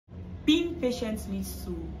being patient leads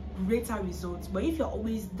to greater results. But if you're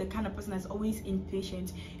always the kind of person that's always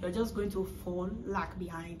impatient, you're just going to lag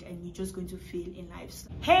behind, and you're just going to fail in life.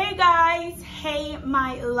 Hey guys, hey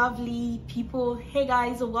my lovely people, hey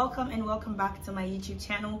guys, welcome and welcome back to my YouTube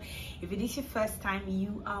channel. If it is your first time,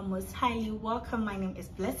 you are most highly welcome. My name is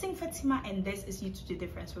Blessing Fatima, and this is YouTube The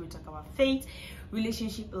Difference, where we talk about faith,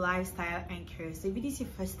 relationship, lifestyle, and career. So if it is your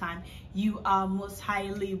first time, you are most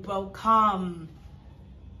highly welcome.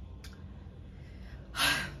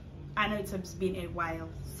 I know it's been a while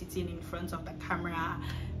sitting in front of the camera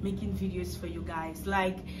making videos for you guys.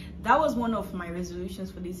 Like, that was one of my resolutions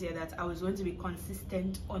for this year, that I was going to be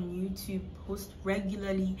consistent on YouTube, post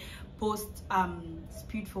regularly, post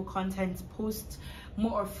spiritual content, post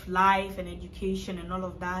more of life and education and all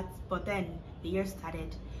of that. But then the year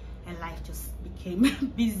started and life just became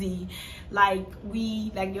busy. Like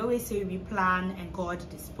they always say, we plan and God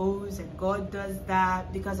disposes, and God does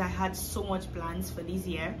that, because I had so much plans for this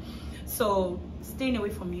year. So staying away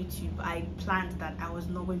from YouTube, I planned that I was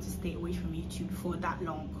not going to stay away from YouTube for that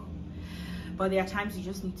long. But there are times you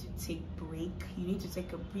just need to take a break, you need to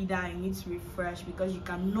take a breather, you need to refresh, because you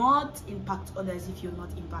cannot impact others if you're not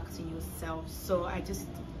impacting yourself. So I just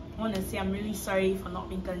want to say I'm really sorry for not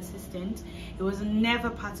being consistent. It was never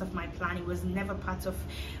part of my plan, it was never part of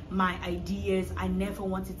my ideas. I never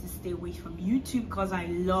wanted to stay away from YouTube, because I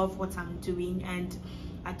love what I'm doing, and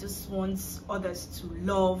I just want others to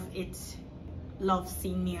love it, love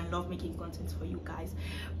seeing me, and love making content for you guys.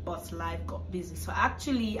 But life got busy. So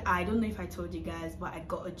actually, I don't know if I told you guys, but I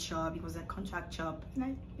got a job. It was a contract job,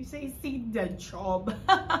 and you say, see the job.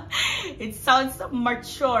 It sounds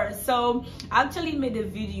mature. So I actually made a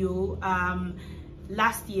video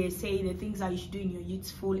last year saying the things that you should do in your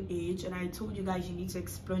youthful age, and I told you guys you need to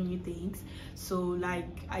explore new things. So like,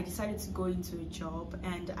 I decided to go into a job,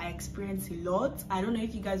 and I experienced a lot. I don't know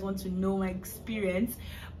if you guys want to know my experience,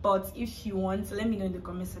 but if you want, let me know in the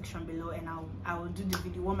comment section below, and I will do the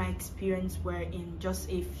video what my experience were in just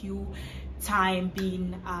a few time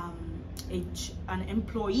being an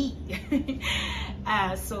employee.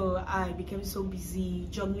 So I became so busy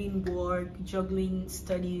juggling work, juggling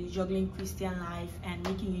studies, juggling Christian life, and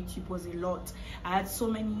making YouTube was a lot. I had so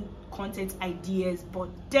many content ideas, but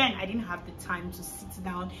then I didn't have the time to sit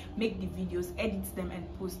down, make the videos, edit them, and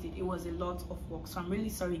post it. It was a lot of work, so I'm really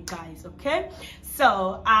sorry guys. Okay,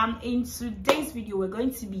 so in today's video, we're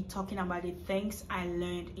going to be talking about the things I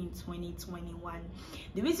learned in 2021.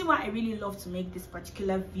 The reason why I really love to make this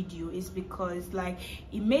particular video is because, like,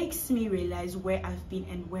 it makes me realize where I've been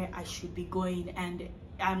and where I should be going, and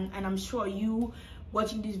I'm sure you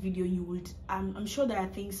watching this video, you would I'm sure there are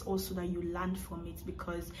things also that you learned from it,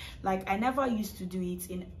 because like, I never used to do it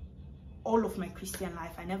in all of my Christian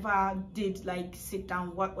life. I never did like sit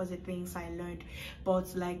down, what was the things I learned,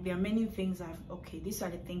 but like, there are many things okay, these are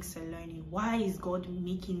the things I'm learning. Why is God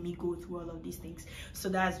making me go through all of these things? So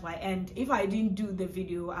that's why. And if I didn't do the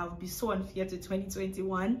video, I would be so unfair to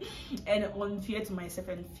 2021, and unfair to myself,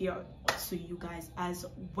 and fair to you guys as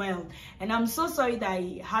well. And I'm so sorry that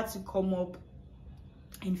I had to come up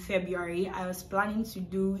in February. I was planning to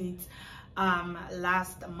do it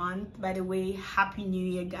last month. By the way, happy new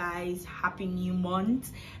year guys, happy new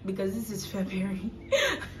month, because this is February.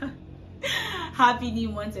 Happy new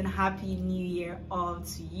month and happy new year all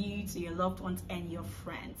to you, to your loved ones and your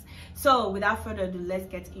friends. So without further ado, let's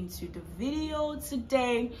get into the video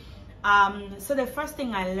today. So the first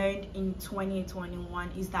thing I learned in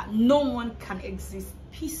 2021 is that no one can exist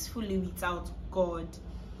peacefully without God.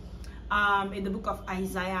 In the book of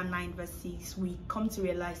Isaiah 9 verse 6, we come to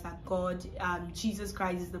realize that God, Jesus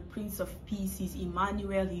Christ, is the Prince of Peace. He's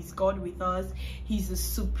Emmanuel. He's God with us. He's the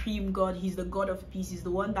supreme God. He's the God of peace. He's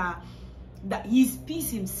the one that he's peace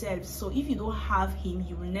himself. So if you don't have him,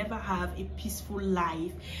 you will never have a peaceful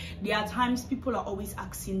life. There are times people are always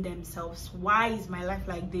asking themselves, why is my life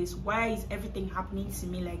like this? Why is everything happening to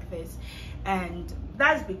me like this? And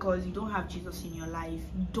that's because you don't have Jesus in your life.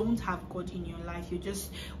 You don't have God in your life. You're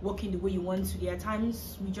just walking the way you want to. There are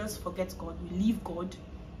times we just forget God. We leave God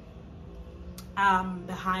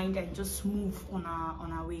behind and just move on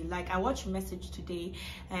our way. Like, I watched a message today,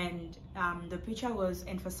 and the preacher was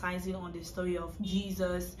emphasizing on the story of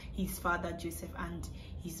Jesus, his father Joseph, and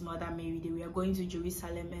his mother Mary. They were going to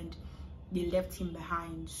Jerusalem, and they left him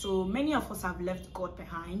behind. So many of us have left God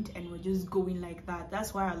behind, and we're just going like that.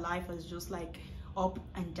 That's why our life is just like up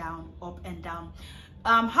and down, up and down.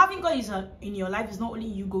 Having God in your life is not only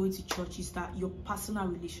you going to church, it's that your personal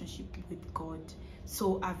relationship with God.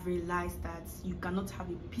 So I've realized that you cannot have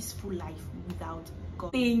a peaceful life without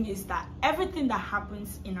God. The thing is that everything that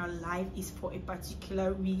happens in our life is for a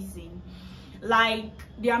particular reason. Like,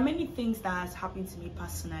 there are many things that has happened to me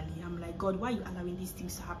personally. I'm like, God, why are you allowing these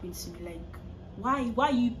things to happen to me? Like, why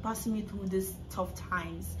are you passing me through these tough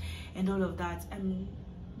times and all of that? And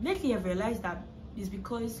lately I've realized that it's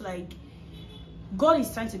because, like, God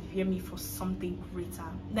is trying to prepare me for something greater.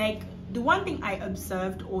 Like, the one thing I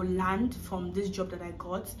observed or learned from this job that I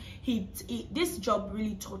got, this job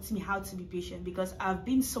really taught me how to be patient, because I've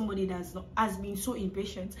been somebody that has been so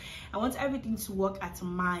impatient. I want everything to work at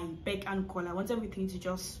my beck and call. I want everything to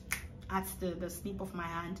just at the snip of my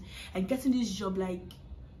hand. And getting this job, like,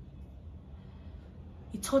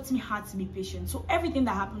 it taught me how to be patient. So everything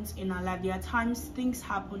that happens in our life, there are times things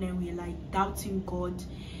happen and we're like doubting God.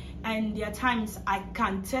 And there are times I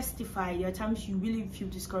can testify, there are times you really feel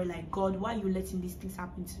discouraged, like, God, why are you letting these things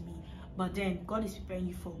happen to me? But then God is preparing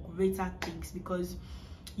you for greater things, because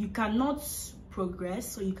you cannot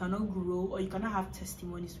progress, or you cannot grow, or you cannot have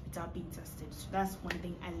testimonies without being tested. So that's one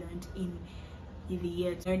thing I learned in the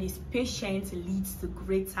year. And is patience leads to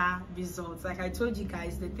greater results. Like I told you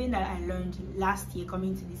guys, the thing that I learned last year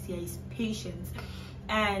coming to this year is patience,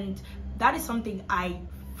 and that is something I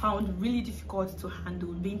found really difficult to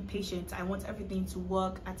handle. Being patient, I want everything to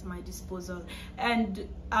work at my disposal. And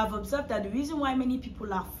I've observed that the reason why many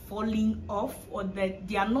people are falling off, or that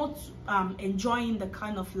they are not enjoying the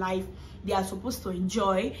kind of life they are supposed to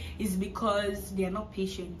enjoy, is because they are not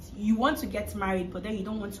patient. You want to get married, but then you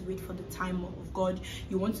don't want to wait for the time of God.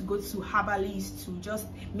 You want to go to herbalists to just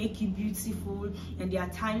make you beautiful. And there are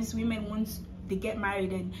times women they get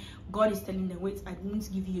married and God is telling them, wait, I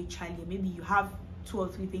won't give you a child yet. Maybe you have 2 or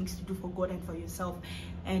 3 things to do for God and for yourself,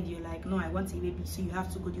 and you're like, no, I want a baby, so you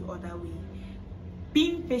have to go the other way.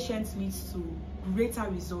 Being patient leads to greater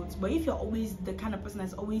results. But if you're always the kind of person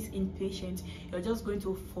that's always impatient, you're just going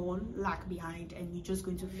to lag behind, and you're just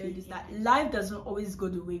going to feel this, that life doesn't always go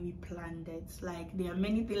the way we planned it. Like, there are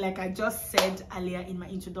many things, like I just said earlier in my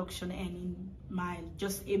introduction and in my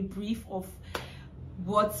just a brief of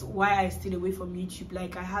why I stayed away from YouTube.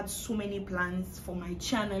 Like, I had so many plans for my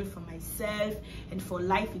channel, for myself, and for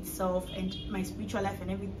life itself, and my spiritual life and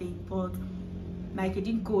everything, but like, it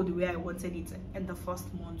didn't go the way I wanted it in the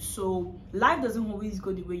first month. So life doesn't always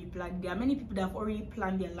go the way you plan. There are many people that have already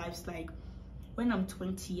planned their lives, like, when I'm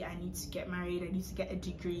 20, I need to get married, I need to get a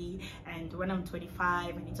degree, and when I'm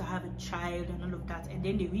 25, I need to have a child and all of that. And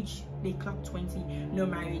then they clock 20, no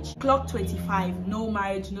marriage. Clock 25, no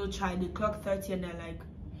marriage, no child. They clock 30 and they're like,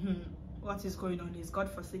 what is going on? Is God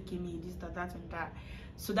forsaking me? This, that, and that.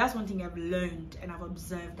 So that's one thing I've learned, and I've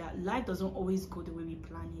observed that life doesn't always go the way we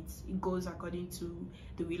plan it. It goes according to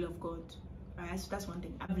the will of God. Right? So that's one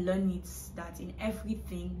thing I've learned, is that in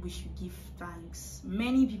everything we should give thanks.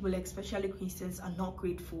 Many people, especially Christians, are not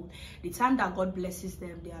grateful. The time that God blesses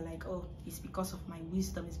them, they are like, oh, it's because of my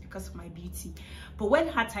wisdom, it's because of my beauty. But when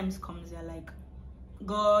hard times comes, they're like,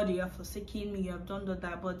 God, you have forsaken me, you have done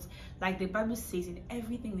that. But like the Bible says, in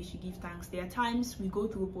everything we should give thanks. There are times we go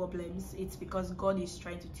through problems, it's because God is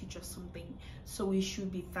trying to teach us something, so we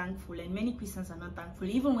should be thankful. And many Christians are not thankful.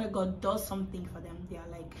 Even when God does something for them, they are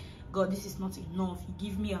like, God, this is not enough. You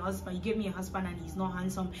give me a husband, you gave me a husband and he's not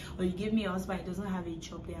handsome, or you gave me a husband, he doesn't have a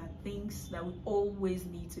job. There are things that we always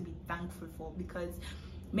need to be thankful for, because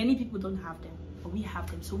many people don't have them, but we have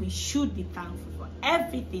them. So we should be thankful for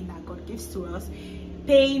everything that God gives to us,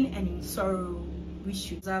 pain and in sorrow. We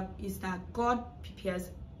should. Is that God prepares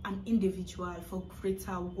an individual for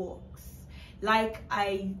greater works. Like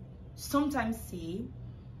I sometimes say,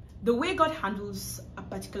 the way God handles a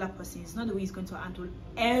particular person is not the way he's going to handle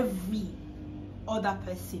every other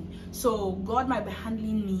person. So God might be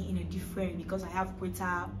handling me in a different way because I have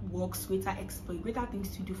greater works, greater exploit, greater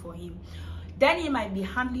things to do for him. Then he might be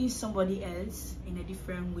handling somebody else in a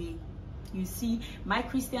different way. You see, my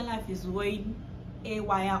Christian life is going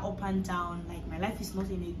haywire, up and down. Like, my life is not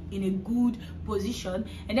in a good position,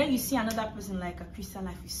 and then you see another person, like a Christian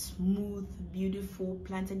life is smooth, beautiful,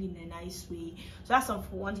 planted in a nice way. So that's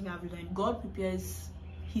one thing I've learned. God prepares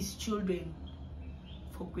his children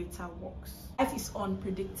for greater works. Life is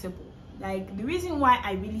unpredictable. Like, the reason why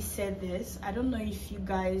I really said this, I don't know if you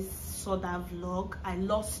guys saw that vlog. I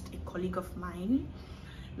lost a colleague of mine.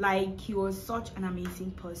 Like, he was such an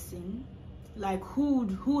amazing person. Like, who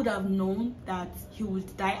would have known that he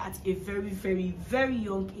would die at a very, very, very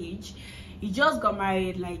young age? He just got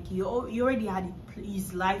married. Like, he already had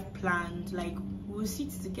his life planned. Like, we'll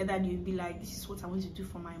sit together and he'll be like, this is what I want to do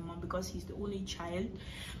for my mom, because he's the only child,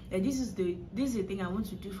 and this is the thing I want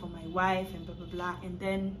to do for my wife, and blah blah blah. And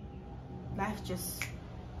then life just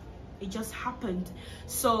happened.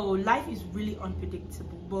 So life is really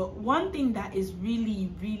unpredictable. But one thing that is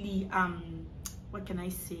really, really what can I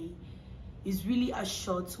say, is really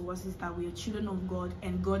assured to us is that we are children of God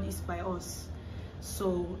and God is by us.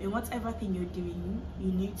 So in whatever thing you're doing,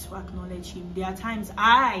 you need to acknowledge him. There are times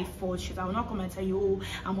I fall short. I will not come and tell you, oh,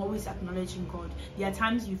 I'm always acknowledging God. There are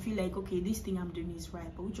times you feel like, okay, this thing I'm doing is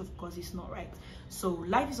right, but which of course is not right. So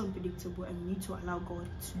life is unpredictable and we need to allow God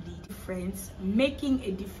to lead. Difference, making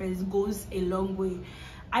a difference goes a long way.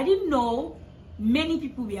 I didn't know many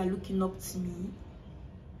people were looking up to me,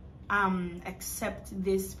 except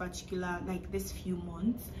this particular, like this few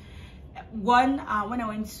months. When I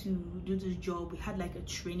went to do this job, we had like a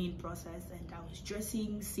training process, and I was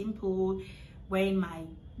dressing simple, wearing my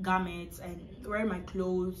garments and wearing my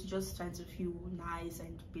clothes, just trying to feel nice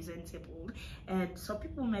and presentable. And some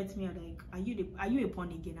people met me and like, are you a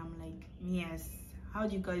born again? I'm like, yes. How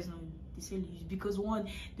do you guys know? They say because one,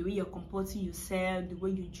 the way you're comporting yourself, the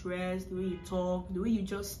way you dress, the way you talk, the way you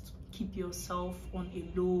just keep yourself on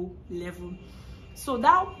a low level. So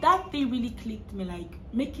that thing really clicked me, like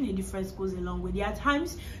making a difference goes a long way. There are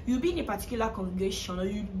times you'll be in a particular congregation or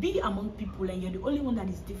you'll be among people and you're the only one that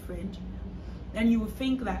is different, and you will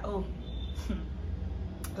think like, oh,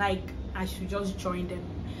 like I should just join them.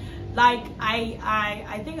 Like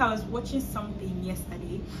I think I was watching something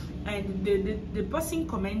yesterday, and the person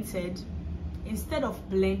commented, instead of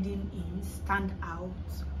blending in, stand out.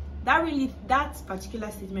 That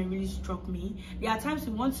particular statement really struck me. There are times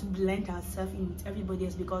we want to blend ourselves in with everybody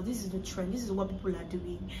else because this is the trend, this is what people are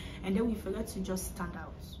doing, and then we forget to just stand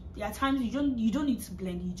out. There are times you don't need to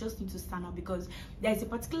blend, you just need to stand out because there's a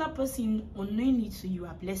particular person unknowingly to you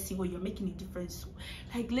are blessing or you're making a difference. So,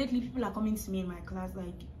 like lately people are coming to me in my class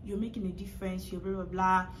like, you're making a difference, you're blah blah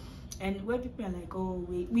blah, and where people are like, oh,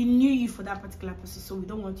 we knew you for that particular person, so we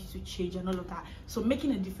don't want you to change and all of that. So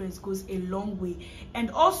making a difference goes a long way. And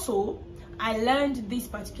also I learned this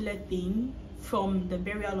particular thing from the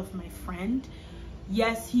burial of my friend.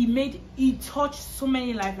 Yes, he touched so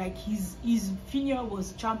many lives. Like his funeral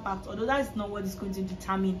was jam-packed, although that's not what is going to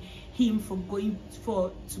determine him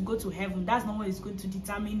to go to heaven. That's not what is going to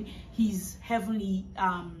determine his heavenly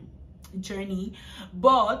journey.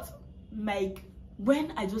 But like,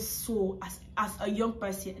 when I just saw as a young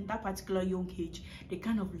person in that particular young age, the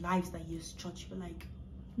kind of lives that he has touched, you're like,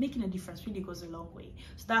 making a difference really goes a long way.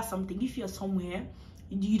 So that's something. If you're somewhere,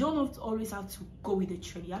 you don't always have to go with the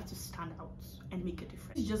trend. You have to stand out and make a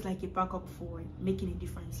difference. It's just like a backup for making a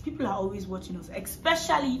difference. People are always watching us,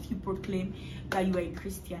 especially if you proclaim that you are a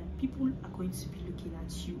Christian. People are going to be looking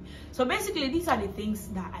at you. So basically, these are the things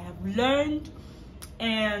that I have learned,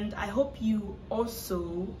 and I hope you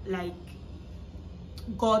also like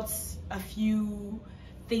got a few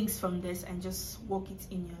things from this and just work it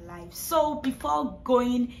in your life. So before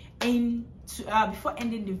going into before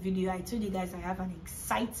ending the video, I told you guys I have an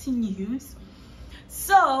exciting news.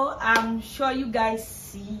 So I'm sure you guys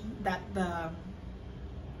see that the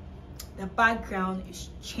background is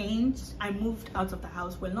changed. I moved out of the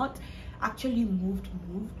house. Well, not actually moved,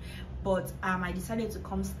 but I decided to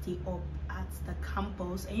come stay up at the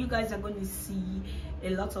campus, and you guys are going to see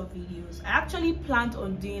a lot of videos. I actually planned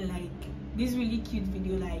on doing like this really cute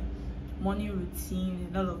video, like morning routine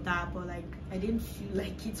and all of that, but like I didn't feel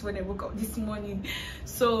like it when I woke up this morning.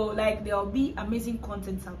 So like there'll be amazing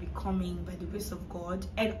content that'll be coming by the grace of God.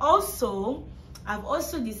 And also I've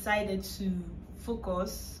also decided to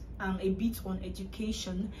focus a bit on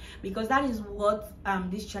education, because that is what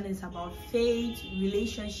this channel is about: faith,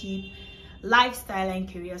 relationship, lifestyle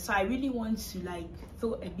and career. So I really want to like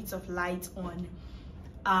throw a bit of light on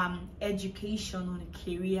education, on a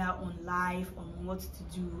career, on life, on what to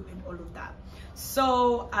do and all of that.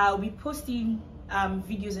 So I'll be posting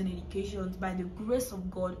videos and educations by the grace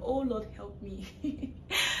of God. Oh Lord, help me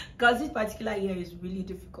because this particular year is really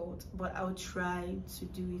difficult, but I'll try to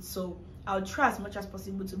do it. So I'll try as much as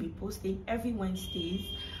possible to be posting every Wednesdays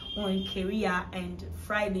on career and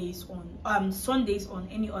Fridays on Sundays on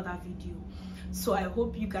any other video. So I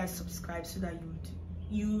hope you guys subscribe so that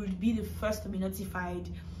you would be the first to be notified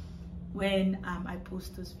when I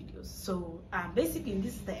post those videos. So basically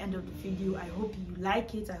this is the end of the video. I hope you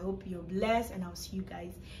like it, I hope you're blessed, and I'll see you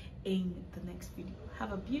guys in the next video.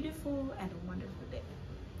 Have a beautiful and a wonderful day.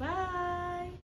 Bye.